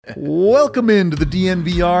Welcome into the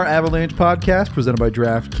DNVR Avalanche Podcast, presented by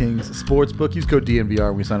DraftKings Sportsbook. Use code DNVR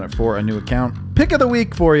when we sign up for a new account. Pick of the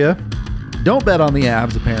week for you. Don't bet on the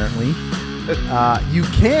Avs, apparently. You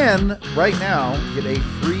can, right now, get a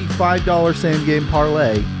free $5 same-game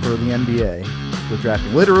parlay for the NBA with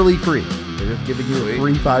DraftKings. Literally free. They're just giving you a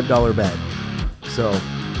free $5 bet. So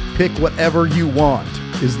pick whatever you want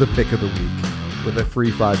is the pick of the week with a free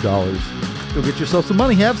 $5. Go get yourself some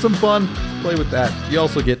money. Have some fun. Play with that. You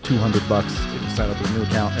also get $200 if you sign up with a new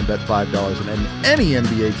account and bet $5 on any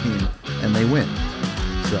NBA team and they win.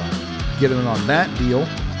 So get in on that deal.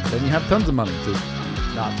 Then you have tons of money to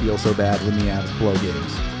not feel so bad when the Avs blow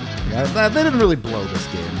games. Yeah, they didn't really blow this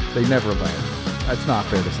game. They never land. It's not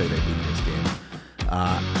fair to say they beat this game.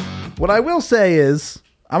 What I will say is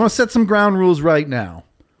I'm going to set some ground rules right now.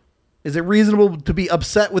 Is it reasonable to be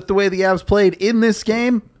upset with the way the Avs played in this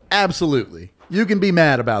game? Absolutely. You can be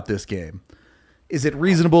mad about this game. Is it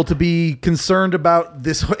reasonable to be concerned about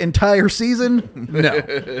this entire season? No.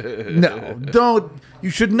 No. Don't. You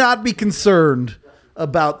should not be concerned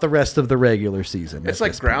about the rest of the regular season. It's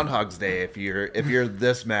like Groundhog's Day if you're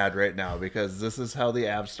this mad right now, because this is how the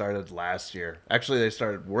Avs started last year. Actually, they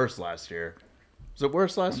started worse last year. Was it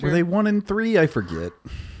worse last year? Were they 1-3? I forget.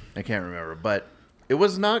 I can't remember, but it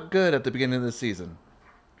was not good at the beginning of the season.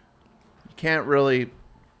 You can't really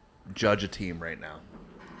judge a team right now.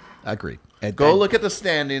 I agree. Go look at the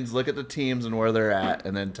standings, look at the teams and where they're at,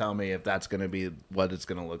 and then tell me if that's going to be what it's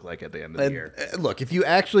going to look like at the end of the year. Look, if you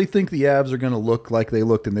actually think the Avs are going to look like they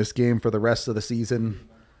looked in this game for the rest of the season,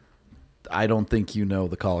 I don't think you know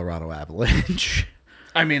the Colorado Avalanche.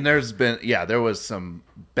 I mean, there was some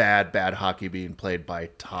bad hockey being played by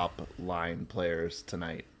top line players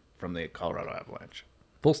tonight from the Colorado Avalanche.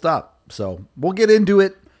 Full stop. So we'll get into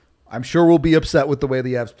it. I'm sure we'll be upset with the way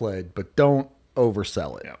the Avs played, but don't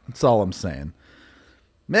oversell it. Yeah. That's all I'm saying.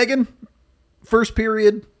 Megan, first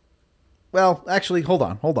period. Well, actually, hold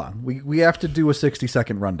on. We have to do a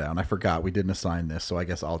 60-second rundown. I forgot we didn't assign this, so I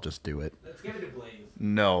guess I'll just do it. Let's give it to Blaze.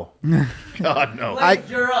 No. God, no. Blaze,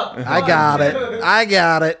 you're up. I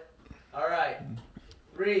got it. All right.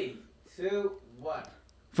 3, 2, 1.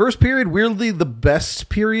 First period, weirdly the best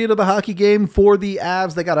period of the hockey game for the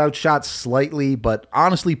Avs. They got outshot slightly, but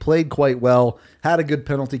honestly played quite well. Had a good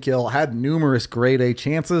penalty kill. Had numerous grade A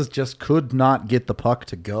chances. Just could not get the puck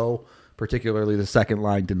to go. Particularly the second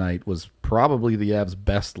line tonight was probably the Avs'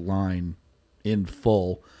 best line in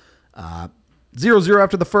full. 0-0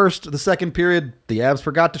 after the first. The second period, the Avs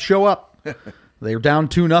forgot to show up. They were down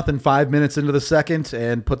 2-0 5 minutes into the second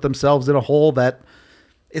and put themselves in a hole that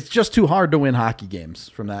it's just too hard to win hockey games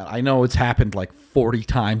from that. I know it's happened like 40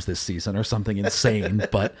 times this season or something insane,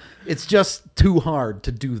 but it's just too hard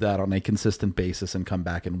to do that on a consistent basis and come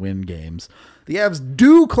back and win games. The Avs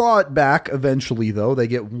do claw it back eventually, though. They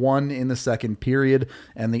get one in the second period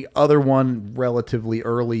and the other one relatively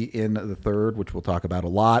early in the third, which we'll talk about a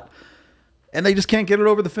lot. And they just can't get it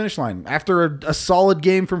over the finish line. After a solid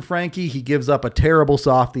game from Frankie, he gives up a terrible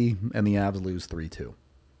softie, and the Avs lose 3-2.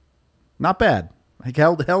 Not bad. He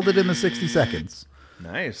held it in the 60 seconds.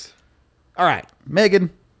 Nice. All right,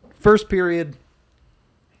 Megan, first period.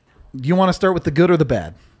 Do you want to start with the good or the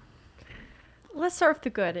bad? Let's start with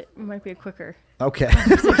the good. It might be quicker. Okay.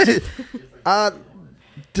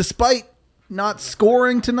 Despite not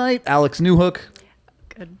scoring tonight, Alex Newhook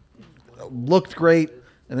Good. looked great.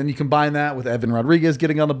 And then you combine that with Evan Rodriguez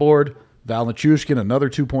getting on the board, Val Nichushkin,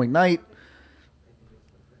 another 2-point night.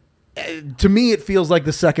 To me, it feels like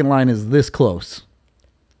the second line is this close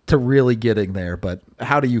to really getting there. But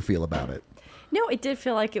how do you feel about it? No, it did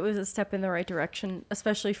feel like it was a step in the right direction,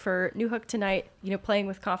 especially for Newhook tonight, playing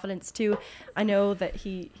with confidence too. I know that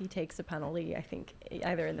he takes a penalty, I think,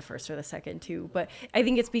 either in the first or the second too. But I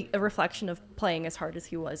think it's a reflection of playing as hard as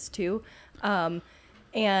he was too.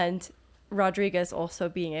 And Rodriguez also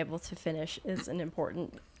being able to finish is an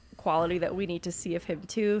important quality that we need to see of him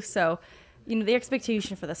too. So, the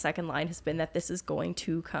expectation for the second line has been that this is going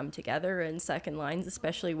to come together, and second lines,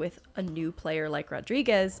 especially with a new player like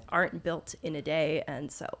Rodriguez, aren't built in a day.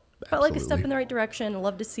 And so felt like a step in the right direction. I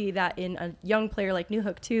love to see that in a young player like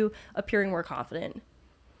Newhook too, appearing more confident.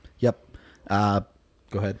 Yep. Go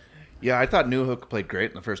ahead. Yeah, I thought Newhook played great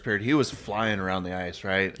in the first period. He was flying around the ice,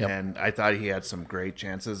 right? Yep. And I thought he had some great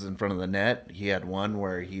chances in front of the net. He had one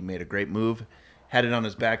where he made a great move, had it on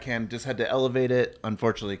his backhand, just had to elevate it.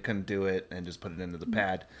 Unfortunately, couldn't do it and just put it into the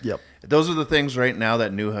pad. Yep. Those are the things right now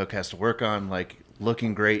that Newhook has to work on, like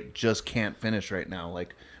looking great, just can't finish right now.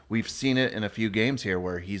 Like we've seen it in a few games here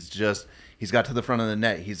where he's got to the front of the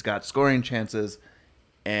net. He's got scoring chances,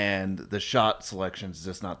 and the shot selection is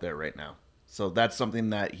just not there right now. So that's something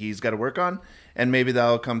that he's got to work on, and maybe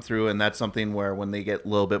that'll come through, and that's something where when they get a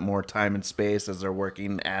little bit more time and space as they're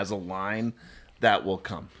working as a line, that will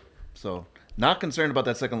come. So not concerned about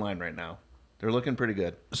that second line right now. They're looking pretty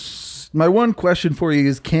good. My one question for you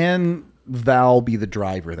is, can Val be the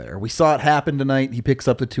driver there? We saw it happen tonight. He picks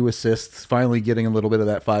up the 2 assists, finally getting a little bit of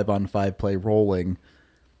that 5-on-5 play rolling.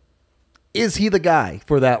 Is he the guy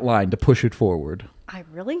for that line to push it forward? I'm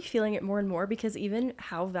really feeling it more and more because even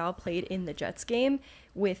how Val played in the Jets game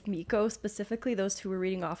with Mikko specifically, those two were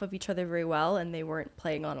reading off of each other very well, and they weren't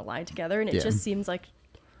playing on a line together. And it just seems like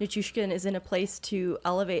Nichushkin is in a place to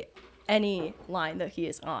elevate any line that he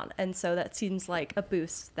is on. And so that seems like a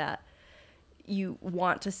boost that you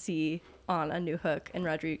want to see on a Newhook and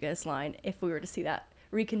Rodriguez line if we were to see that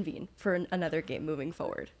reconvene for another game moving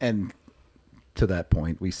forward. And to that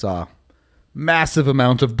point, we saw massive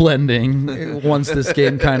amount of blending once this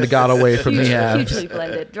game kind of got away from the Avs. Hugely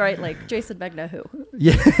blended, right? Like Jason Megna, who?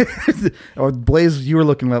 Yeah. Or Blaze, you were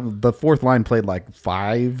looking at the fourth line played like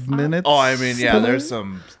 5 minutes. Oh, I mean, yeah, there's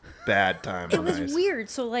some bad time. It was weird.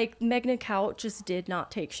 So, like, Megna Kaut just did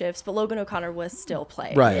not take shifts, but Logan O'Connor was still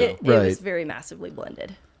playing. Right, It was very massively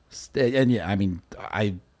blended. And yeah, I mean,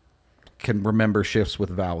 I can remember shifts with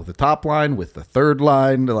Val with the top line, with the third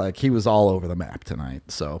line. Like, he was all over the map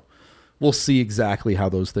tonight. So we'll see exactly how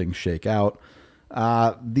those things shake out.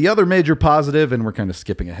 The other major positive, and we're kind of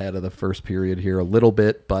skipping ahead of the first period here a little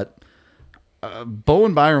bit, but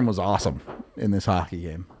Bowen Byram was awesome in this hockey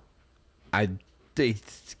game. He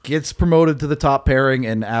gets promoted to the top pairing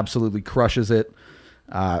and absolutely crushes it.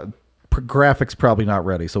 Graphics probably not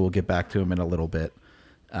ready, so we'll get back to him in a little bit.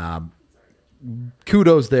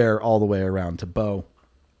 Kudos there all the way around to Bo.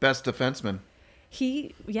 Best defenseman.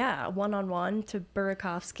 He, one-on-one to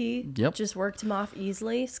Burakovsky. Yep. Just worked him off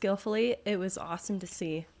easily, skillfully. It was awesome to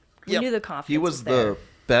see. We Yep. knew the confidence He was there. the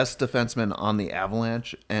best defenseman on the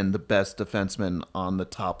Avalanche and the best defenseman on the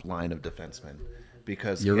top line of defensemen,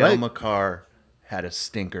 because You're Cale right. Makar had a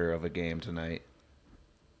stinker of a game tonight.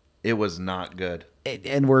 It was not good.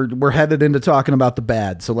 And we're headed into talking about the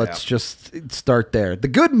bad, so let's just start there. The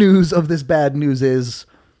good news of this bad news is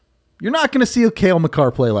you're not going to see a Cale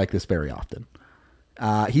Makar play like this very often.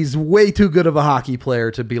 He's way too good of a hockey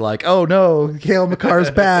player to be like, oh no, Cale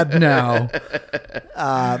Makar's bad now.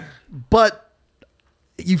 But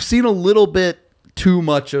you've seen a little bit too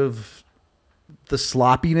much of the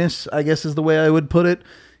sloppiness, I guess is the way I would put it.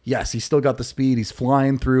 Yes, he's still got the speed. He's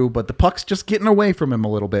flying through, but the puck's just getting away from him a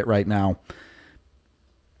little bit right now.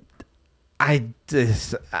 I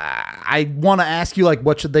want to ask you, like,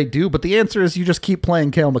 what should they do? But the answer is you just keep playing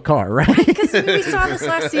Cale Makar, right? Because we saw this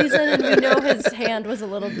last season, and we know his hand was a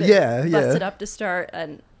little bit busted up to start,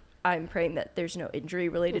 and I'm praying that there's no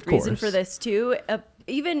injury-related reason for this, too.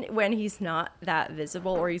 Even when he's not that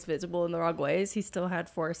visible, or he's visible in the wrong ways, he still had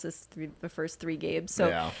 4 assists through the first 3 games.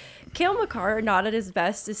 So Cale Makar, not at his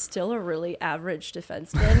best, is still a really average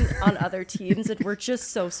defenseman on other teams, and we're just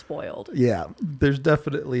so spoiled. Yeah, there's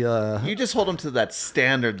definitely You just hold him to that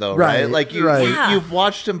standard, though, right? Like you've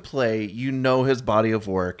watched him play, you know his body of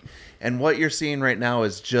work, and what you're seeing right now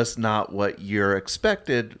is just not what you're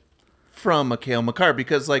expected from a Cale Makar,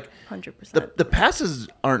 because like 100%. the passes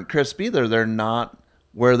aren't crisp either. They're not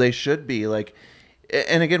where they should be. Like,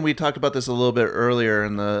 and again, we talked about this a little bit earlier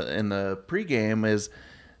in the pregame, is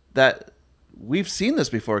that we've seen this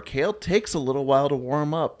before. Cale takes a little while to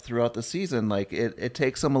warm up throughout the season. Like it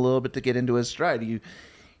takes him a little bit to get into his stride. You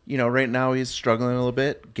know, right now he's struggling a little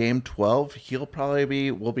bit. Game 12,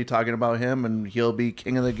 we'll be talking about him, and he'll be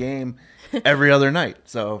king of the game every other night.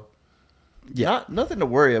 So nothing to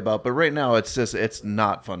worry about. But right now it's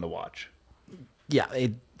not fun to watch. Yeah,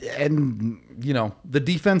 and you know, the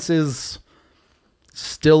defense is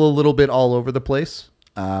still a little bit all over the place.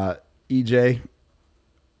 EJ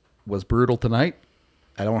was brutal tonight.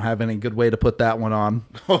 I don't have any good way to put that one on.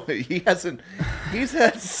 Oh, he hasn't. He's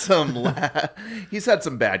had some. He's had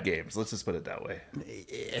some bad games. Let's just put it that way.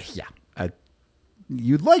 Yeah,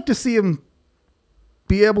 you'd like to see him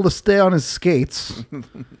be able to stay on his skates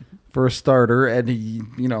for a starter, and he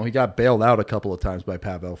got bailed out a couple of times by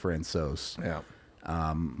Pavel Francouz. Yeah.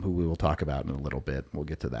 Who we will talk about in a little bit. We'll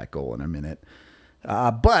get to that goal in a minute.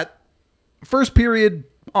 But first period,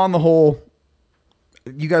 on the whole,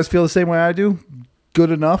 you guys feel the same way I do?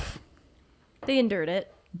 Good enough? They endured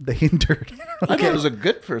it. They endured. I thought it was a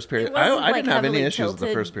good first period. I didn't have any heavily issues with the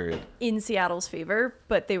tilted first period. in Seattle's favor,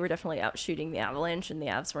 but they were definitely out shooting the Avalanche, and the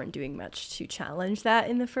Avs weren't doing much to challenge that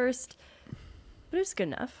in the first. But it was good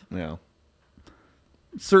enough. Yeah.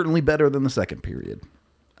 Certainly better than the second period.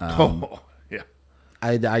 Yeah.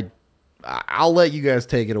 I I'll let you guys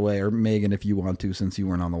take it away, or Megan, if you want to, since you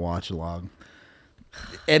weren't on the watch along.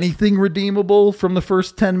 Anything redeemable from the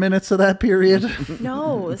first 10 minutes of that period?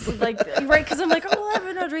 No, it's like, right, because I'm like, oh,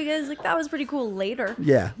 Evan Rodriguez, like, that was pretty cool later.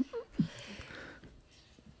 Yeah.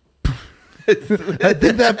 I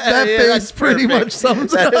think that face pretty much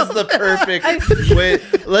sums it That up. is the perfect way.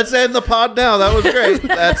 Let's end the pod now. That was great.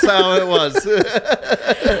 That's how it was.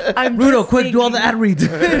 I'm Rudo, just quick, do all the ad reads.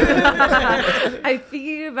 I'm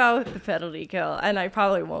thinking about the penalty kill, and I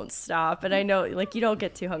probably won't stop. And I know, like, you don't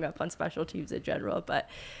get too hung up on special teams in general, but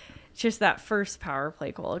just that first power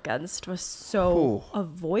play goal against was so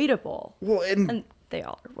avoidable. Well, And they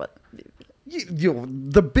all are what.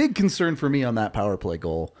 the big concern for me on that power play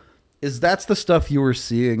goal is that's the stuff you were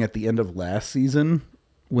seeing at the end of last season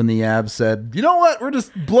when the Avs said, you know what, we're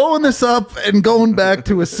just blowing this up and going back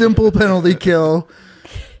to a simple penalty kill.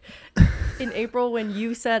 In April, when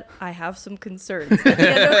you said, I have some concerns at the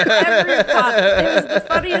end of every pod, it was the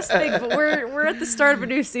funniest thing, but we're at the start of a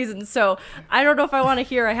new season, so I don't know if I want to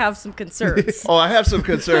hear I have some concerns. Oh, I have some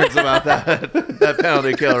concerns about that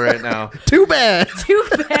penalty kill right now. Too bad. Too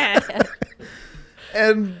bad.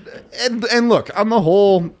 And look, on the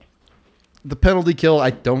whole, the penalty kill I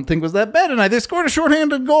don't think was that bad, and they scored a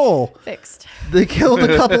shorthanded goal. Fixed. They killed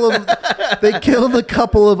a couple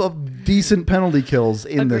of decent penalty kills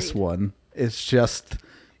in this Agreed. one. It's just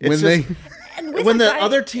It's when just- And with When a the guy-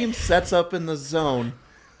 other team sets up in the zone,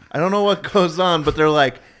 I don't know what goes on, but they're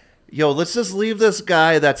like, yo, let's just leave this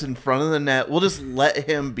guy that's in front of the net. We'll just let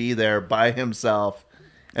him be there by himself.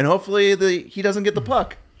 And hopefully he doesn't get the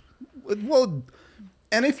puck. well,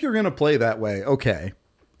 and if you're gonna play that way, okay,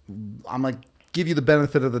 I'm like give you the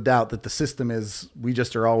benefit of the doubt that the system is we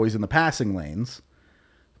just are always in the passing lanes,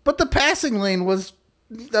 but the passing lane was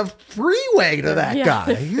the freeway to that Yeah.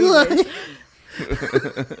 guy.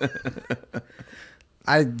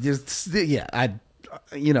 I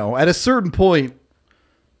at a certain point,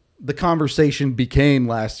 the conversation became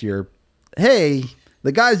last year, hey,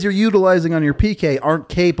 the guys you're utilizing on your PK aren't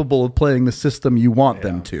capable of playing the system you want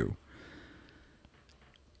them to.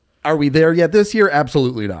 Are we there yet this year?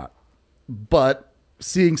 Absolutely not. But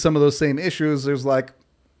seeing some of those same issues, there's like,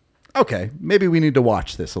 okay, maybe we need to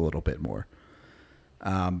watch this a little bit more.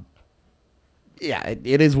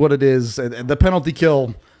 It is what it is. And the penalty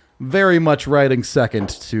kill, very much riding second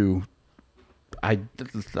to.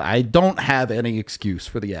 I don't have any excuse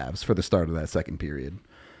for the Avs for the start of that second period.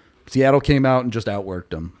 Seattle came out and just outworked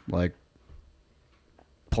them. Like,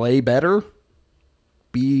 play better,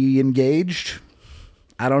 be engaged.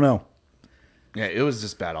 I don't know. Yeah, it was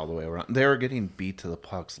just bad all the way around. They were getting beat to the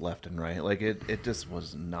pucks left and right. Like, it just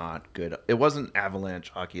was not good. It wasn't Avalanche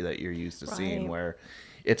hockey that you're used to seeing, Right. where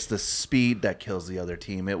it's the speed that kills the other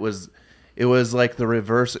team. It was like the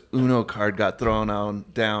reverse Uno card got thrown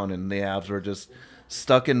down, and the Avs were just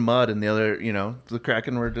stuck in mud, and the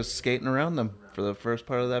Kraken were just skating around them for the first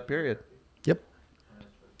part of that period. Yep.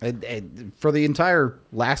 And for the entire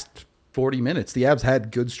last 40 minutes, the Avs had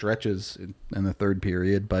good stretches in the third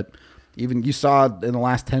period, but even you saw in the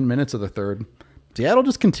last 10 minutes of the third, Seattle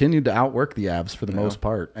just continued to outwork the Avs for the most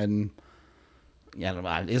part. And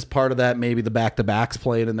is part of that maybe the back-to-backs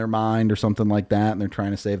played in their mind or something like that, and they're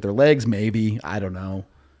trying to save their legs? Maybe. I don't know.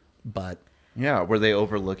 But Yeah, were they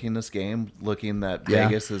overlooking this game, looking that Yeah.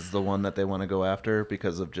 Vegas is the one that they want to go after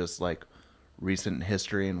because of just like recent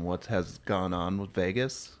history and what has gone on with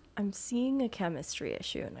Vegas? I'm seeing a chemistry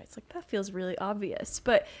issue, and it's like, that feels really obvious.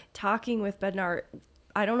 But talking with Bednar,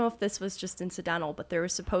 I don't know if this was just incidental, but there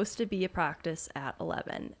was supposed to be a practice at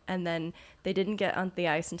 11, and then they didn't get on the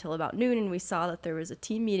ice until about noon, and we saw that there was a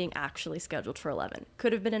team meeting actually scheduled for 11.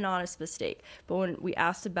 Could have been an honest mistake, but when we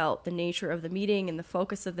asked about the nature of the meeting and the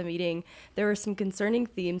focus of the meeting, there were some concerning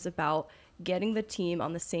themes about getting the team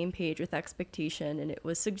on the same page with expectation, and it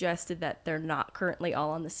was suggested that they're not currently all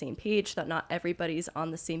on the same page, that not everybody's on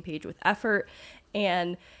the same page with effort,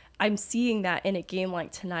 and I'm seeing that in a game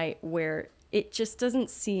like tonight where it just doesn't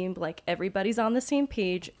seem like everybody's on the same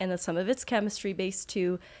page, and that some of it's chemistry based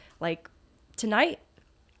too. Like tonight,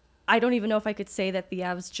 I don't even know if I could say that the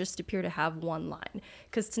Avs just appear to have one line,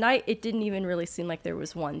 because tonight it didn't even really seem like there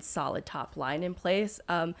was one solid top line in place.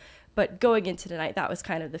 But going into tonight, that was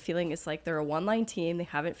kind of the feeling. It's like they're a one-line team. They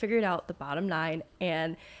haven't figured out the bottom nine,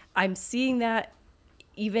 and I'm seeing that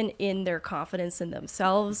even in their confidence in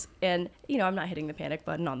themselves. And, I'm not hitting the panic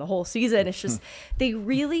button on the whole season. It's just they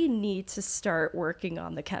really need to start working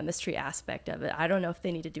on the chemistry aspect of it. I don't know if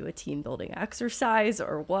they need to do a team building exercise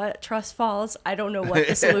or what, trust falls. I don't know what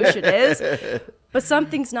the solution is, but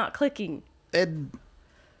something's not clicking. and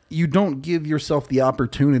you don't give yourself the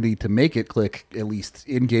opportunity to make it click, at least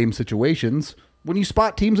in game situations, when you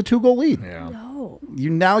spot teams a 2-goal lead. Yeah. No.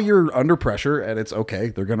 You're under pressure, and it's okay.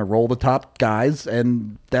 They're going to roll the top guys,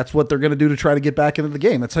 and that's what they're going to do to try to get back into the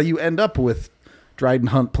game. That's how you end up with Dryden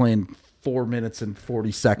Hunt playing 4 minutes and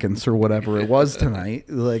 40 seconds or whatever it was tonight.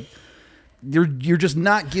 Like, you're just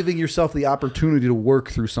not giving yourself the opportunity to work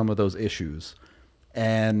through some of those issues,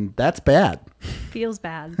 and that's bad. Feels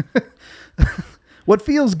bad. What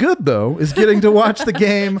feels good, though, is getting to watch the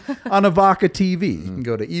game on Avaca TV. You can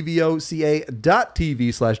go to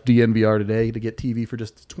evoca.tv/DNVR today to get TV for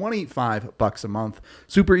just $25 a month.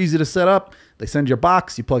 Super easy to set up. They send you a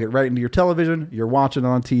box. You plug it right into your television. You're watching it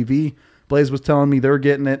on TV. Blaze was telling me they're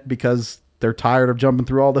getting it because they're tired of jumping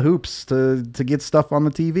through all the hoops to get stuff on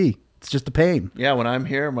the TV. It's just a pain. Yeah, when I'm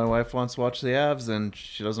here, my wife wants to watch the Avs, and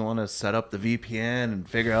she doesn't want to set up the VPN and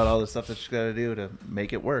figure out all the stuff that she's got to do to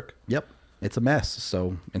make it work. Yep. It's a mess.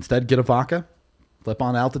 So instead, get Avaca, flip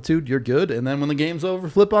on Altitude, you're good. And then when the game's over,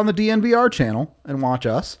 flip on the DNVR channel and watch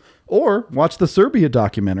us. Or watch the Serbia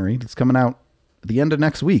documentary that's coming out at the end of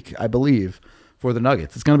next week, I believe, for the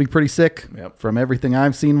Nuggets. It's going to be pretty sick from everything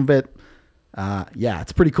I've seen of it. Yeah,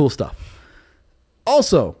 it's pretty cool stuff.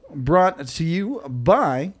 Also brought to you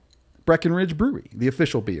by Breckenridge Brewery, the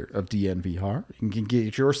official beer of DNVR. You can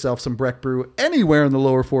get yourself some Breck Brew anywhere in the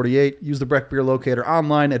lower 48. Use the Breck Beer Locator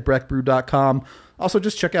online at breckbrew.com. Also,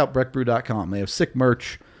 just check out breckbrew.com. They have sick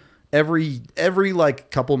merch. Every like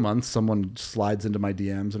couple months, someone slides into my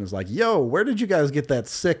DMs and is like, yo, where did you guys get that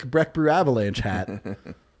sick Breck Brew Avalanche hat?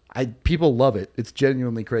 People love it. It's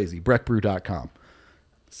genuinely crazy. breckbrew.com.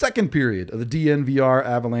 Second period of the DNVR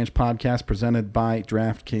Avalanche podcast presented by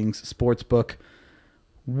DraftKings Sportsbook.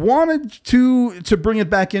 Wanted to bring it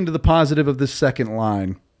back into the positive of this second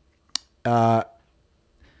line. How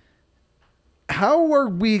are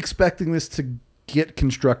we expecting this to get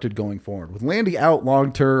constructed going forward? With Landy out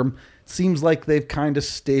long term, seems like they've kind of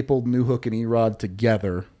stapled Newhook and Erod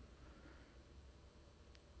together.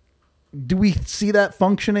 Do we see that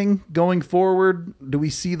functioning going forward? Do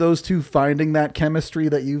we see those two finding that chemistry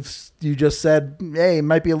that you just said, hey,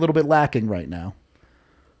 might be a little bit lacking right now?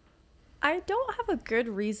 I don't have a good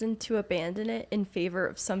reason to abandon it in favor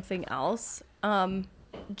of something else,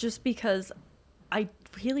 just because I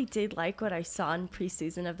really did like what I saw in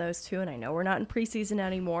preseason of those two, and I know we're not in preseason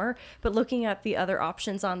anymore, but looking at the other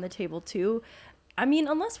options on the table too, I mean,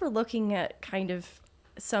 unless we're looking at kind of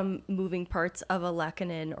some moving parts of a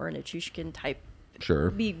Lehkonen or an Achushkin type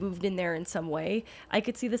be moved in there in some way, I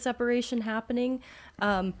could see the separation happening,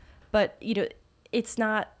 but, you know, it's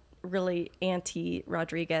not really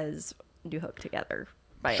anti-Rodriguez Newhook together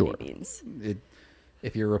by any means.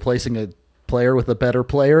 If you're replacing a player with a better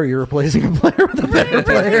player, you're replacing a player with a better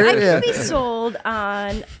player. I could be sold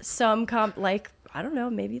on some like, I don't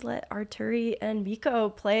know, maybe let Arturi and Mikko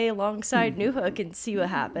play alongside Newhook and see what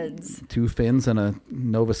happens. 2 Finns and a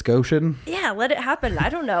Nova Scotian. Yeah, let it happen. I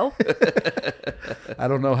don't know. I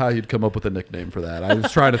don't know how you'd come up with a nickname for that. I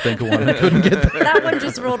was trying to think of one. I couldn't get that. That one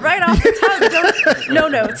just rolled right off the tongue. No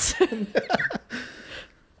notes.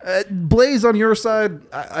 Blaze, on your side,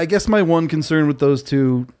 I guess my one concern with those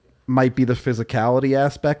two might be the physicality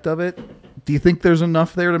aspect of it. Do you think there's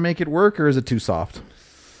enough there to make it work, or is it too soft?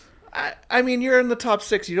 I mean, you're in the top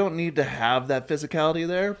 6. You don't need to have that physicality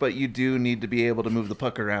there, but you do need to be able to move the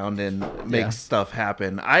puck around and make stuff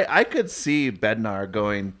happen. I could see Bednar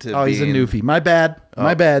going to he's a newfie. My bad.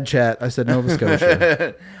 My bad, chat. I said Nova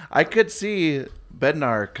Scotia. I could see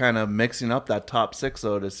Bednar kind of mixing up that top 6,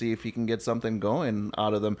 though, to see if he can get something going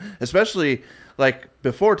out of them. Especially, like,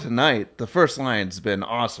 before tonight, the first line's been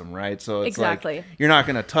awesome, right? So it's like you're not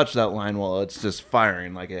going to touch that line while it's just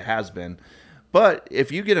firing like it has been. But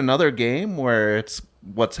if you get another game where it's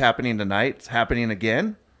what's happening tonight, it's happening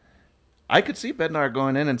again, I could see Bednar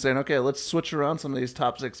going in and saying, okay, let's switch around some of these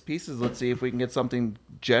top 6 pieces. Let's see if we can get something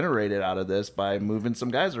generated out of this by moving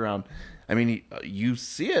some guys around. I mean, you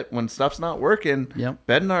see it when stuff's not working. Yep.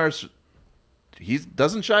 Bednar's, he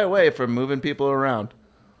doesn't shy away from moving people around.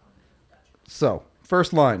 So,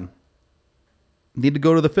 first line. Need to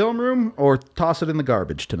go to the film room or toss it in the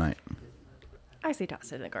garbage tonight? I say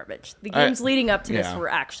toss it in the garbage. The games leading up to this were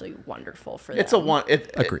actually wonderful for them. It's a one.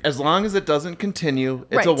 As long as it doesn't continue,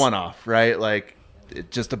 it's a one-off, right? Like, it's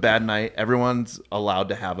just a bad night. Everyone's allowed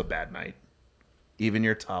to have a bad night. Even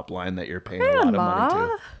your top line that you're paying a lot of money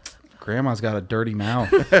to. Grandma's got a dirty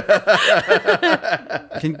mouth. You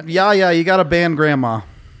got to ban Grandma.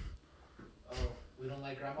 Oh, we don't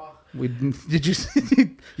like Grandma? Did you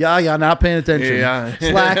see? Not paying attention. Yeah.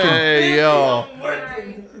 Slacking. Hey, yo.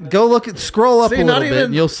 Go scroll up a little bit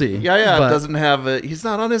and you'll see. Doesn't have he's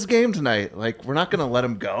not on his game tonight. Like, we're not going to let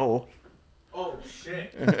him go. Oh,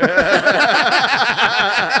 shit.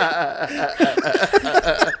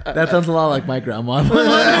 That sounds a lot like my grandma.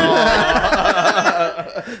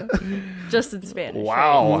 Just in Spanish.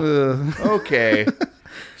 Wow. Okay.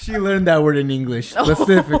 She learned that word in English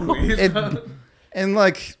specifically. And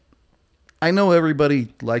like, I know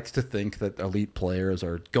everybody likes to think that elite players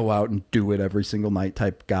are go out and do it every single night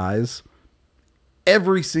type guys.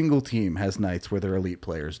 Every single team has nights where their elite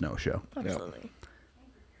players no show. Absolutely.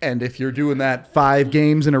 And if you're doing that 5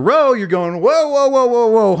 games in a row, you're going, whoa, whoa, whoa, whoa,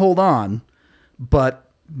 whoa, hold on. But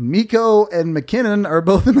Mikko and McKinnon are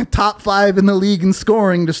both in the top 5 in the league in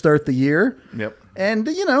scoring to start the year. Yep. And,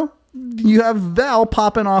 you know, you have Val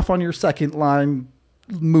popping off on your second line,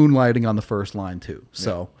 moonlighting on the first line too.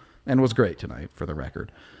 So, and was great tonight for the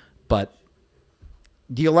record. But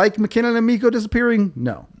do you like McKinnon and Mikko disappearing?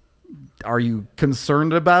 No. Are you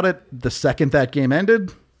concerned about it the second that game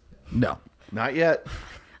ended? No. Not yet.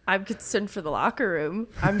 I'm concerned for the locker room.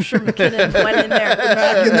 I'm sure McKinnon went in there.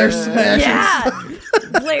 Back in there smashing.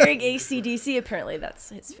 Yeah. Blaring AC/DC. Apparently that's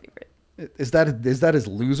his favorite. Is that his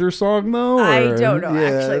loser song though? I or- don't know, yeah.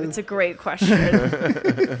 actually. It's a great question.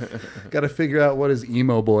 Got to figure out what his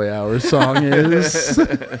emo boy hours song is.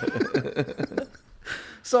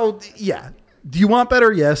 So, yeah. Do you want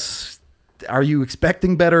better? Yes. Are you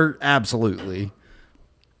expecting better? Absolutely.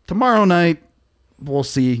 Tomorrow night, we'll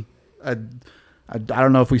see. I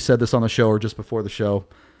don't know if we said this on the show or just before the show.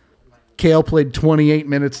 Kale played 28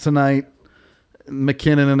 minutes tonight.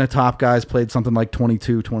 McKinnon and the top guys played something like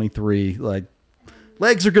 22, 23. Like,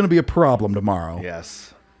 legs are going to be a problem tomorrow.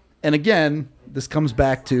 Yes. And again, this comes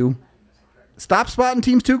back to stop spotting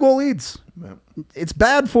teams 2-goal leads. Yep. It's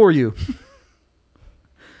bad for you.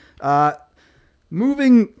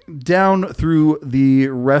 Moving down through the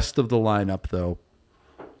rest of the lineup, though,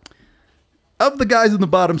 of the guys in the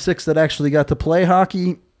bottom 6 that actually got to play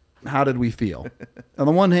hockey, how did we feel? On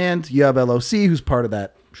the one hand, you have LOC, who's part of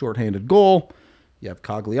that shorthanded goal. You have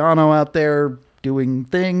Cogliano out there doing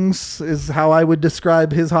things, is how I would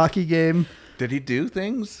describe his hockey game. Did he do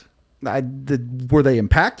things? Were they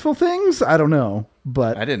impactful things? I don't know,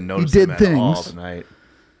 but I didn't notice he did him at things. all tonight.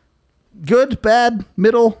 Good, bad,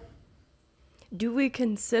 middle. Do we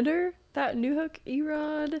consider that Newhook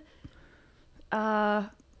Erod?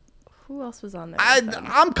 Who else was on there? with them?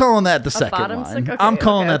 I'm calling that the second bottom line. six? Okay, I'm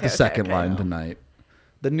calling that okay, the second okay. line tonight.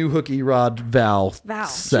 The Newhook Erod Val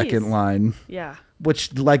second jeez. line, Yeah.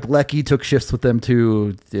 which like Lecky took shifts with them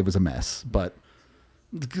too. It was a mess, but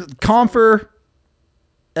Comfer,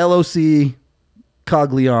 LOC,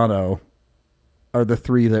 Cogliano are the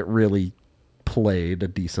 3 that really played a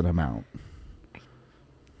decent amount.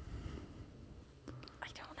 I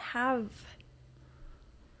don't have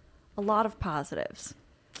a lot of positives,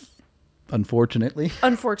 Unfortunately,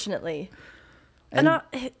 unfortunately. And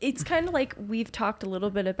it's kind of like we've talked a little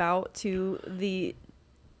bit about too. The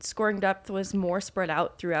scoring depth was more spread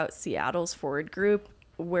out throughout Seattle's forward group,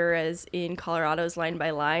 whereas in Colorado's line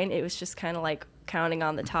by line, it was just kind of like counting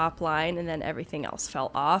on the top line and then everything else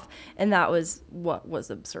fell off. And that was what was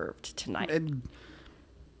observed tonight.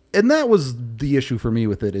 and that was the issue for me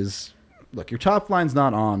with it is, look, your top line's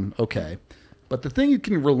not on, okay. But the thing you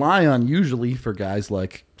can rely on usually for guys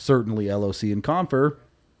like certainly LOC and Comfer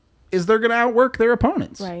is they're going to outwork their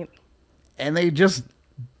opponents. Right. And they just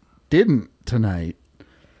didn't tonight.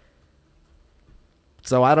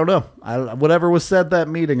 So I don't know. Whatever was said that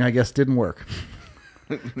meeting, I guess, didn't work.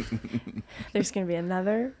 There's going to be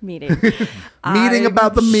another meeting. Meeting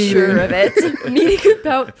about the meeting. Sure of it. Meeting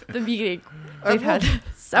about the meeting. They've had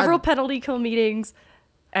several penalty kill meetings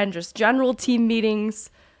and just general team meetings.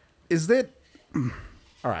 Is that...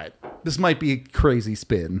 All right. This might be a crazy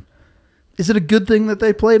spin. Is it a good thing that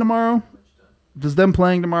they play tomorrow? Does them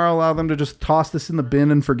playing tomorrow allow them to just toss this in the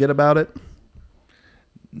bin and forget about it?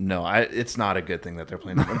 No, it's not a good thing that they're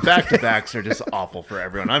playing. Back-to-backs are just awful for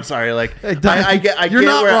everyone. I'm sorry. Like, Hey, Don, I get you're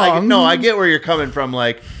not where, wrong. I get where you're coming from.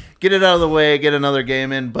 Like, get it out of the way, get another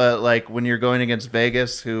game in. But like when you're going against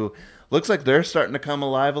Vegas, who looks like they're starting to come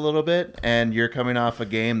alive a little bit, and you're coming off a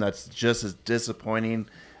game that's just as disappointing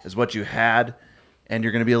as what you had, and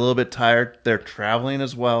you're going to be a little bit tired. They're traveling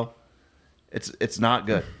as well. It's not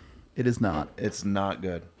good. It is not. It's not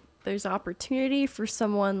good. There's opportunity for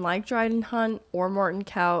someone like Dryden Hunt or Morton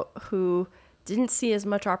Kaut who didn't see as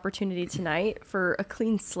much opportunity tonight for a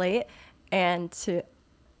clean slate and to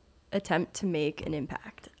attempt to make an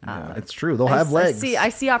impact. It's true. They'll have legs. I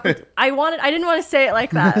see opportunity. I didn't want to say it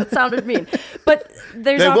like that. It sounded mean. But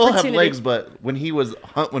there's They will opportunity. have legs, but when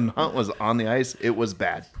Hunt was on the ice, it was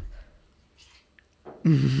bad.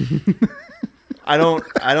 I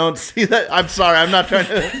don't see that. I'm sorry. I'm not trying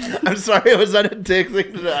to. I'm sorry. It was not a dick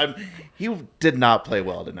thing. He did not play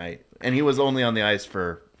well tonight, and he was only on the ice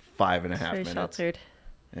for 5.5 Very minutes. sheltered.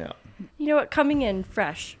 Yeah. You know what? Coming in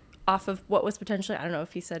fresh off of what was potentially, I don't know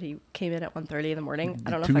if he said he came in at 1:30 in the morning.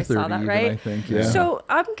 I don't know if I saw that even, right. I think, yeah. So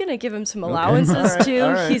I'm going to give him some allowances too.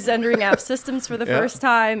 all right. He's entering app systems for the first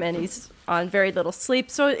time and he's on very little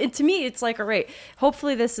sleep. So to me, it's like, all right,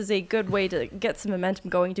 hopefully this is a good way to get some momentum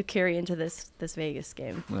going to carry into this Vegas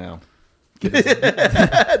game. Wow.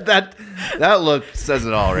 that look says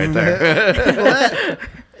it all right there.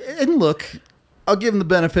 And look, I'll give him the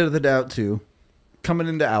benefit of the doubt too. Coming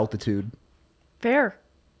into altitude, Fair.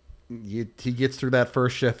 he gets through that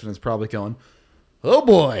first shift and is probably going, oh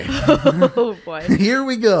boy, Oh, boy. here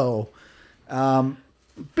we go.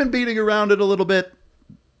 Been beating around it a little bit.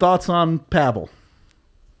 Thoughts on Pavel?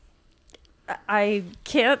 I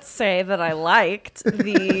can't say that I liked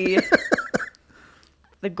the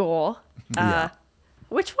goal.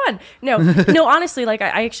 Which one? No, honestly, like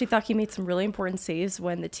I actually thought he made some really important saves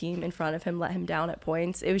when the team in front of him let him down at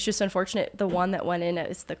points. It was just unfortunate. The one that went in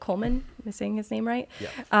is the Coleman. Am I saying his name right?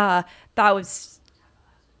 Yeah. That was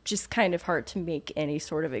just kind of hard to make any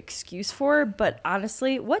sort of excuse for. But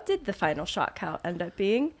honestly, what did the final shot count end up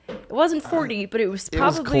being? It wasn't 40, but it was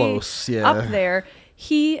probably close, yeah. up there.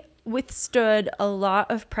 He withstood a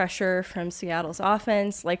lot of pressure from Seattle's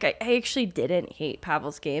offense. Like I actually didn't hate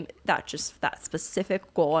Pavel's game. That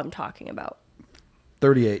specific goal I'm talking about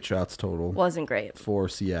 38 shots total wasn't great. for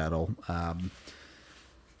Seattle.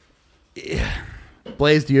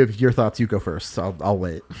 Blaze, do you have your thoughts? You go first. I'll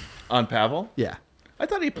wait. On Pavel? Yeah. I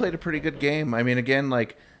thought he played a pretty good game. I mean, again,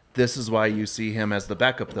 like, this is why you see him as the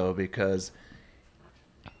backup, though, because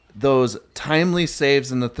those timely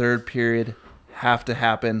saves in the third period have to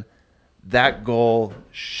happen. That goal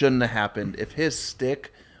shouldn't have happened. If his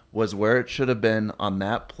stick was where it should have been on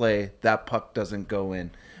that play, that puck doesn't go in.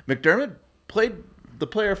 McDermott played the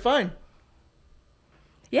player fine.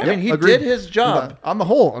 Yeah. I mean, he Agreed. did his job. On the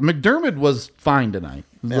whole, McDermott was fine tonight.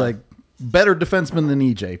 He was like better defenseman than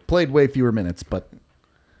EJ. Played way fewer minutes, but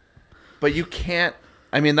you can't.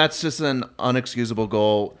 I mean, that's just an unexcusable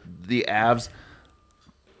goal. The Avs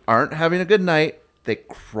aren't having a good night. They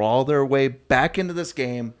crawl their way back into this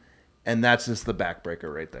game, and that's just the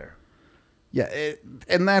backbreaker right there. yeah,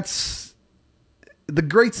 and that's the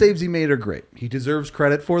great saves he made are great. He deserves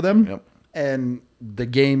credit for them. Yep. And the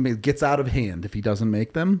game gets out of hand if he doesn't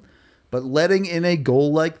make them. But letting in a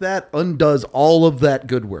goal like that undoes all of that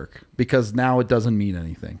good work because now it doesn't mean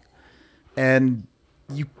anything. And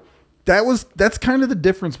that's kind of the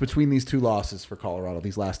difference between these two losses for Colorado,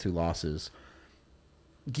 these last two losses.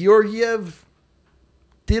 Georgiev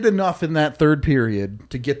did enough in that third period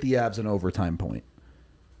to get the Avs an overtime point.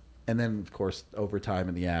 And then, of course, overtime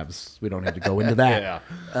in the Avs. We don't have to go into that.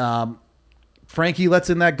 Frankie lets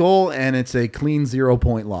in that goal, and it's a clean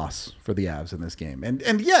 0-point loss for the Avs in this game.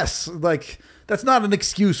 And yes, like that's not an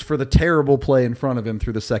excuse for the terrible play in front of him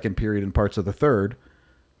through the second period and parts of the third.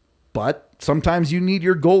 But sometimes you need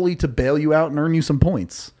your goalie to bail you out and earn you some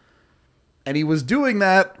points. And he was doing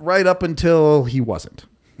that right up until he wasn't.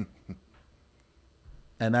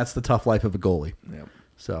 And that's the tough life of a goalie. Yep.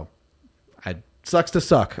 So, sucks to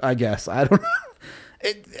suck, I guess. I don't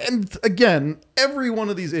know. And again, every one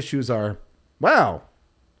of these issues are, wow,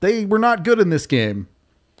 they were not good in this game.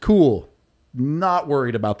 Cool. Not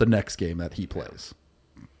worried about the next game that he plays.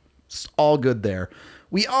 It's all good there.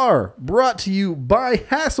 We are brought to you by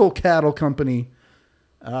Hassel Cattle Company.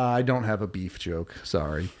 I don't have a beef joke.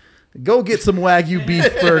 Sorry. Go get some Wagyu beef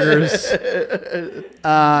burgers. Their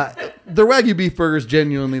Wagyu beef burgers,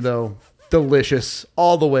 genuinely, though, delicious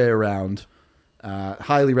all the way around.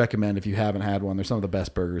 Highly recommend if you haven't had one. They're some of the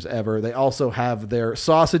best burgers ever. They also have their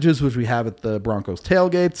sausages, which we have at the Broncos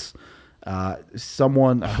tailgates.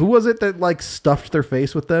 Someone, who was it that like stuffed their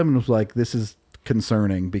face with them and was like, this is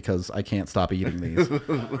concerning because I can't stop eating these. I'm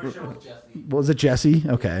pretty sure it was Jesse. Was it Jesse?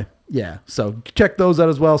 Okay. Yeah. So check those out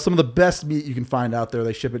as well. Some of the best meat you can find out there.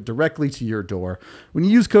 They ship it directly to your door. When you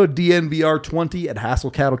use code DNVR20 at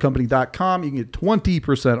hasslecattlecompany.com, you can get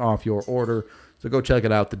 20% off your order. So go check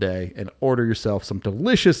it out today and order yourself some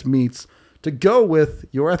delicious meats to go with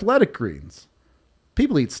your athletic greens.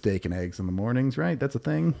 People eat steak and eggs in the mornings, right? That's a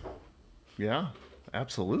thing. Yeah,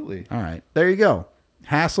 absolutely. All right. There you go.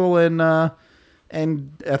 Hassle and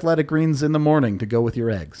athletic greens in the morning to go with your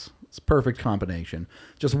eggs. It's a perfect combination.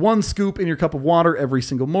 Just one scoop in your cup of water every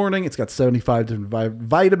single morning. It's got 75 different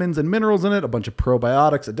vitamins and minerals in it, a bunch of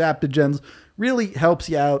probiotics, adaptogens. Really helps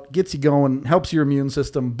you out, gets you going, helps your immune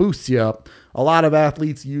system, boosts you up. A lot of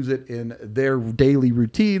athletes use it in their daily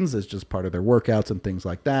routines as just part of their workouts and things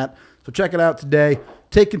like that. So check it out today.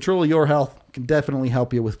 Take control of your health. Can definitely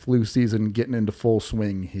help you with flu season getting into full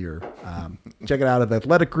swing here. Check it out at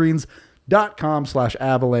athleticgreens.com.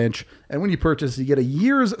 DNVR.com/avalanche. And when you purchase, you get a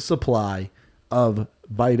year's supply of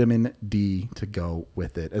vitamin D to go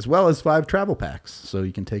with it, as well as 5 travel packs, so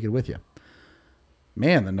you can take it with you.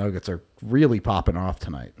 Man, the Nuggets are really popping off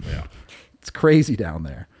tonight. Yeah. It's crazy down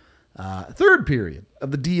there. Third period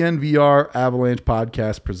of the DNVR Avalanche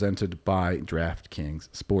Podcast presented by DraftKings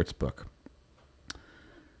Sportsbook.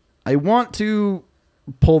 I want to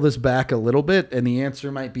pull this back a little bit, and the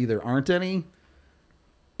answer might be there aren't any.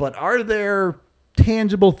 But are there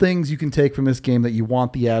tangible things you can take from this game that you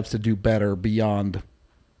want the Avs to do better beyond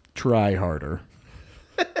try harder?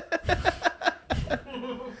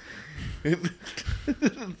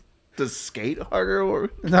 To skate harder? Or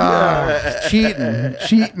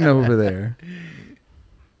Cheating over there.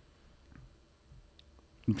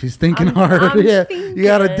 She's thinking harder. I'm Yeah, thinking. you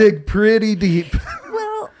got to dig pretty deep.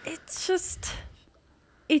 Well,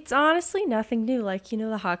 it's honestly nothing new. Like,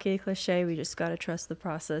 the hockey cliche, we just got to trust the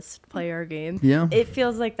process, play our game. Yeah. It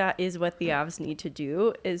feels like that is what the Avs need to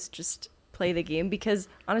do, is just play the game, because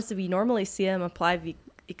honestly, we normally see them apply the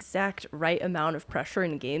exact right amount of pressure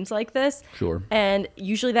in games like this. Sure. And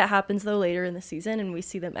usually that happens, though, later in the season, and we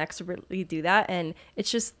see them expertly do that. And it's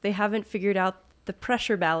just they haven't figured out the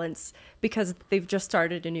pressure balance because they've just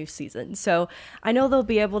started a new season. So I know they'll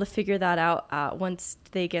be able to figure that out once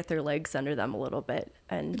they get their legs under them a little bit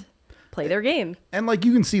and play their game. And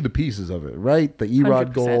you can see the pieces of it, right? The Erod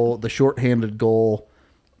 100%. goal, the shorthanded goal.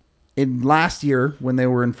 In last year, when they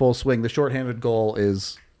were in full swing, the shorthanded goal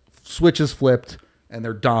is switches flipped, and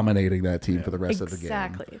they're dominating that team for the rest of the game.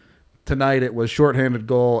 Exactly. Tonight, it was shorthanded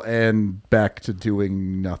goal and back to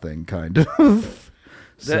doing nothing, kind of.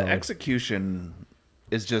 The execution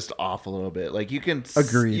is just off a little bit. You can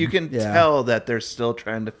Agreed. You can Yeah. tell that they're still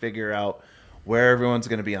trying to figure out where everyone's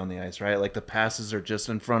going to be on the ice, right? The passes are just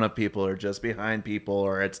in front of people or just behind people,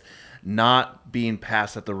 or it's not being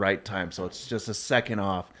passed at the right time, so it's just a second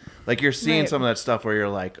off. You're seeing Right. some of that stuff where you're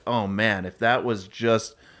like, oh man, if that was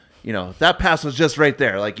just, if that pass was just right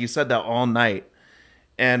there, you said that all night.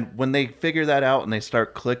 And when they figure that out and they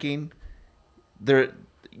start clicking,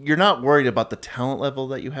 you're not worried about the talent level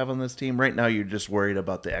that you have on this team right now. You're just worried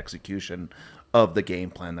about the execution of the game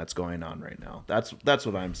plan that's going on right now. That's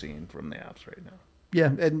what I'm seeing from the Avs right now.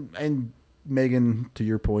 Yeah, and Megan, to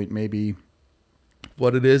your point, maybe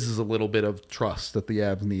what it is a little bit of trust that the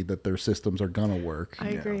Avs need, that their systems are going to work. I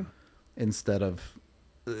agree. Instead of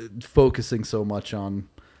focusing so much on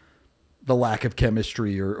the lack of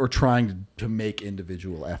chemistry or trying to make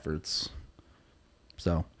individual efforts.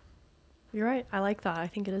 So You're right. I like that. I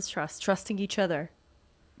think it is trust. Trusting each other.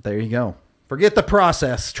 there you go. Forget the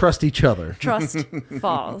process. Trust each other. Trust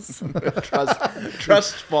falls.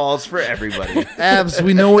 Trust falls for everybody. Avs,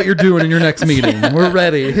 we know what you're doing in your next meeting. We're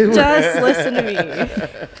ready. Just listen to me.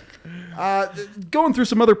 Going through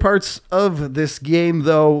some other parts of this game,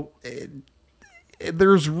 though,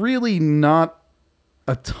 there's really not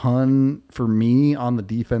a ton for me on the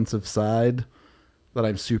defensive side that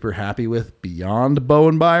I'm super happy with beyond Bo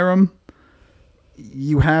and Byram.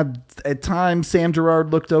 You had, at times, Sam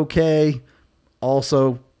Girard looked okay.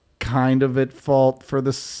 Also, kind of at fault for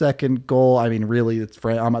the second goal. I mean, really,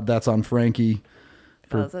 that's on Frankie.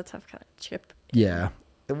 That was a tough kind of chip. Yeah.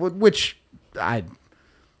 Which, how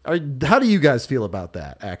do you guys feel about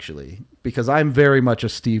that, actually? Because I'm very much a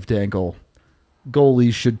Steve Dangle.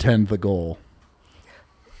 Goalies should tend the goal.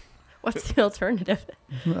 What's the alternative?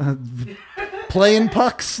 Playing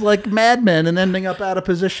pucks like madmen and ending up out of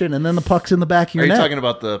position, and then the puck's in the back of your Are you net. talking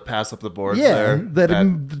about the pass up the boards Yeah, there?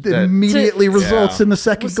 that immediately To- results Yeah. in the Was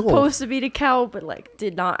second goal. supposed to be to count, but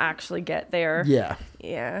did not actually get there. Yeah.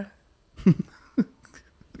 Yeah.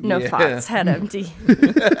 No Yeah. thoughts, head empty. I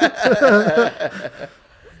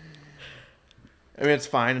mean, it's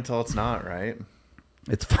fine until it's not, right?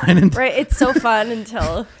 It's fine until... Right? It's so fun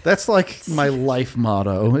until That's like my life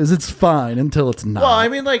motto, is it's fine until it's not. Well, I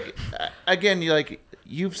mean, again,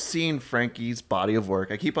 you've seen Frankie's body of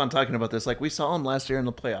work. I keep on talking about this. We saw him last year in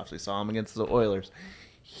the playoffs. We saw him against the Oilers.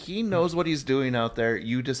 He knows what he's doing out there.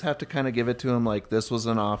 You just have to kind of give it to him this was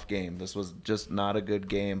an off game. This was just not a good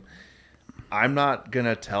game. I'm not going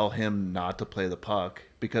to tell him not to play the puck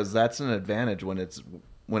because that's an advantage when it's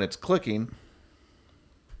clicking.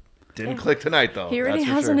 Didn't click tonight, though. he already that's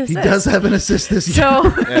for has sure. an he assist. does have an assist this year. So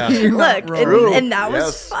You're not look, wrong. and that was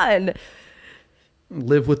Yes. fun.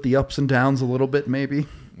 Live with the ups and downs a little bit, maybe.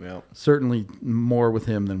 Yeah. Certainly more with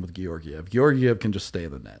him than with Georgiev. Georgiev can just stay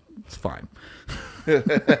in the net. It's fine.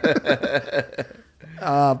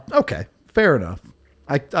 Okay, fair enough.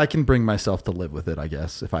 I can bring myself to live with it, I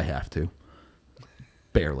guess, if I have to.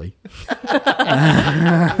 Barely.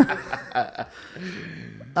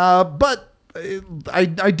 But I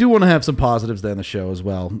do want to have some positives then the show as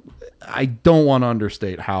well. I don't want to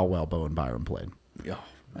understate how well Bowen Byram played. Yeah.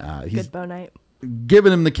 He's Good bow night.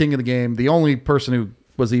 given him the king of the game. The only person who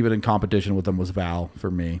was even in competition with him was Val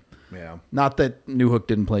for me. Yeah. Not that Newhook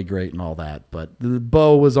didn't play great and all that, but the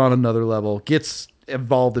Bo was on another level. Gets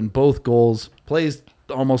involved in both goals. Plays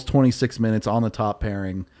almost 26 minutes on the top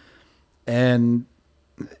pairing. And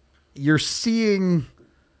you're seeing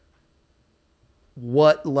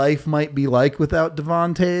what life might be like without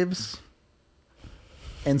Devon Taves.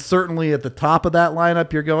 And certainly at the top of that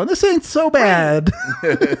lineup, you're going, this ain't so bad.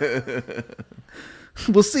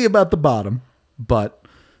 We'll see about the bottom, but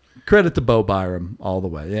credit to Bo Byram all the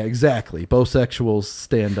way. Yeah, exactly. Bosexuals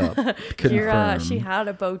stand up. Confirm. She had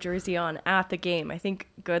a Bo jersey on at the game. I think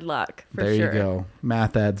good luck for there sure. you go.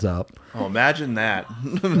 Math adds up. Oh, imagine that.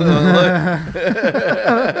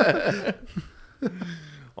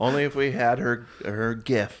 Only if we had her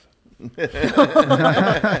GIF.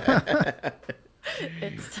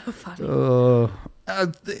 It's so funny.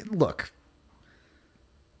 Look,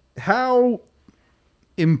 how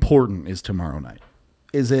important is tomorrow night?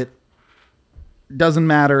 Is it doesn't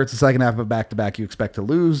matter, it's the second half of a back-to-back you expect to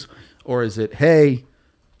lose, or is it, hey,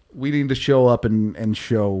 we need to show up and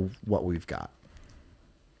show what we've got?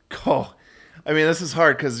 Oh, I mean, this is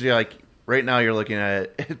hard because you're like, right now you're looking at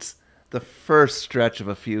it. It's the first stretch of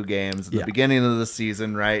a few games, the beginning of the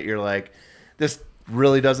season, right? You're like, this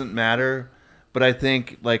really doesn't matter. But I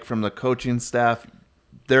think, like, from the coaching staff,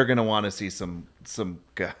 they're going to want to see some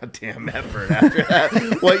goddamn effort after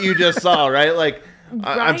that. What you just saw, right? Like,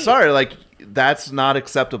 I'm sorry, like, that's not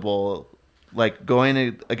acceptable. Like,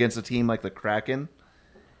 going against a team like the Kraken,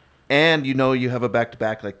 and you have a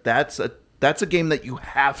back-to-back, like, that's a game that you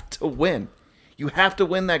have to win. You have to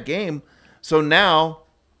win that game. So now,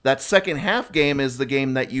 that second half game is the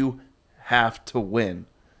game that you have to win.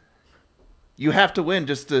 You have to win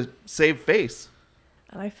just to save face.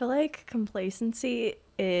 And I feel like complacency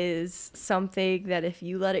is something that if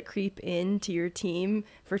you let it creep into your team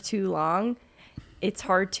for too long, it's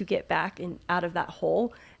hard to get back out of that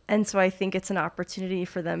hole. And so I think it's an opportunity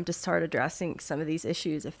for them to start addressing some of these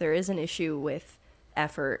issues. If there is an issue with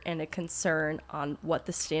effort and a concern on what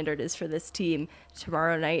the standard is for this team,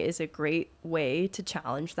 tomorrow night is a great way to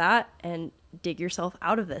challenge that and dig yourself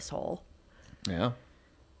out of this hole. Yeah.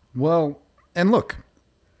 Well, and look,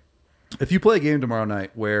 if you play a game tomorrow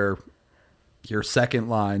night where your second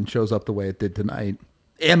line shows up the way it did tonight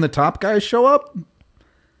and the top guys show up,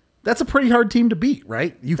 that's a pretty hard team to beat,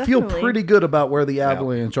 right? You feel pretty good about where the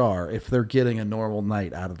Avalanche are if they're getting a normal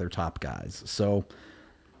night out of their top guys. So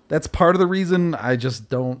that's part of the reason I just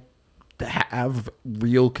don't have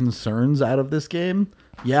real concerns out of this game.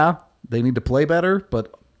 Yeah, they need to play better,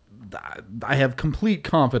 but I have complete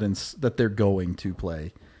confidence that they're going to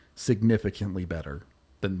play significantly better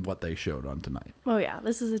than what they showed on tonight. Oh, yeah.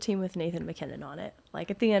 This is a team with Nathan McKinnon on it.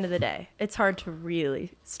 Like, at the end of the day, it's hard to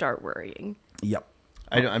really start worrying. Yep.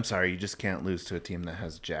 I'm sorry, you just can't lose to a team that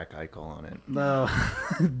has Jack Eichel on it. No,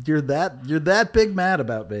 you're that big mad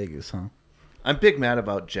about Vegas, huh? I'm big mad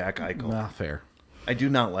about Jack Eichel. Ah, fair. I do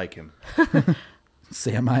not like him.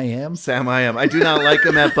 Sam I am. I do not like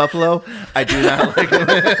him at Buffalo. I do not like him.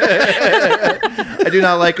 I do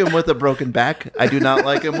not like him with a broken back. I do not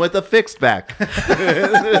like him with a fixed back.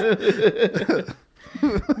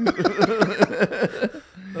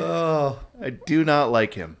 Oh, I do not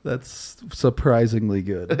like him. that's surprisingly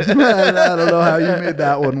good. I don't know how you made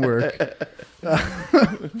that one work.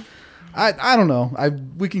 I don't know.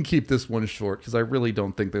 We can keep this one short because I really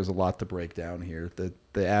don't think there's a lot to break down here. The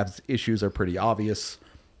Avs issues are pretty obvious,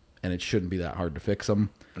 and it shouldn't be that hard to fix them.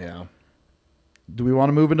 Yeah. Do we want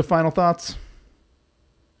to move into final thoughts?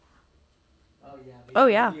 Oh,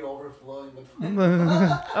 yeah.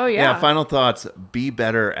 Oh, yeah. Yeah, final thoughts. Be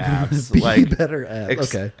better, Avs. Be better at.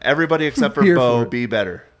 Okay. Everybody except for Here Bo, for it. be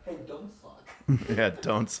better. Hey, don't suck. Yeah,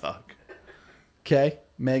 don't suck. Okay.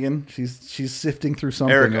 Megan, she's sifting through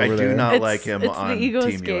something Eric, over I there. do not It's- like him it's the on Eagles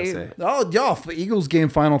Team game. USA. Oh, y'all, for Eagles game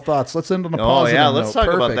final thoughts. Let's end on a Oh, positive yeah, let's note.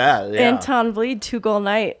 talk about Perfect. that. Yeah. Anton Vliet, 2-goal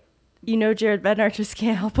night. Jared Bednar just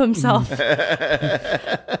can't help himself.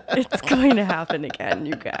 It's going to happen again,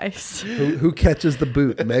 you guys. Who catches the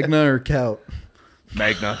boot, Magna or Kaut?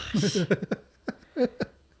 Magna.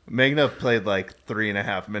 Magna played like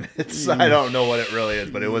 3.5 minutes. I don't know what it really is,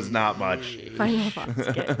 but it was not much. Final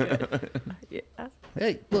thoughts get good. Yeah.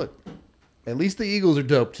 Hey, look. At least the Eagles are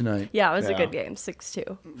dope tonight. Yeah, it was a Yeah. good game,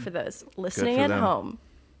 6-2 for those listening for at them. home.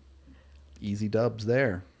 Easy dubs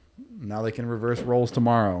there. Now they can reverse roles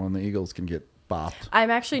tomorrow, and the Eagles can get bopped. I'm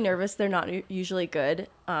actually nervous. They're not usually good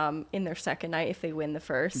in their second night if they win the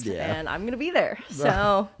first. Yeah. And I'm going to be there.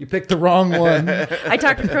 So You picked the wrong one. I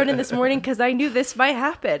talked to Cronin this morning because I knew this might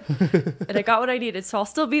happen. And I got what I needed. So I'll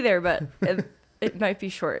still be there, but it might be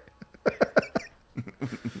short.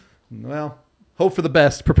 Well, hope for the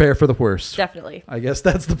best, prepare for the worst. Definitely. I guess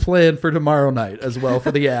that's the plan for tomorrow night as well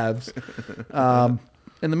for the Avs.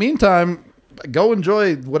 In the meantime, go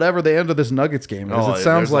enjoy whatever the end of this Nuggets game is. Oh, It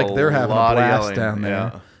sounds there's like a they're having a lot of blast yelling, down there.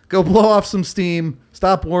 yeah. Go blow off some steam.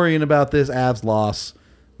 Stop worrying about this Avs loss.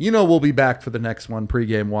 You know we'll be back for the next one,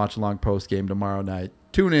 pregame, watch along, postgame tomorrow night.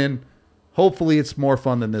 Tune in. Hopefully it's more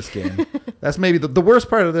fun than this game. That's maybe the worst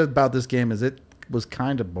part about this game is it was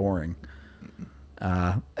kind of boring.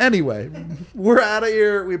 Anyway, we're out of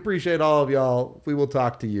here. We appreciate all of y'all. We will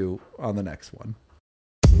talk to you on the next one.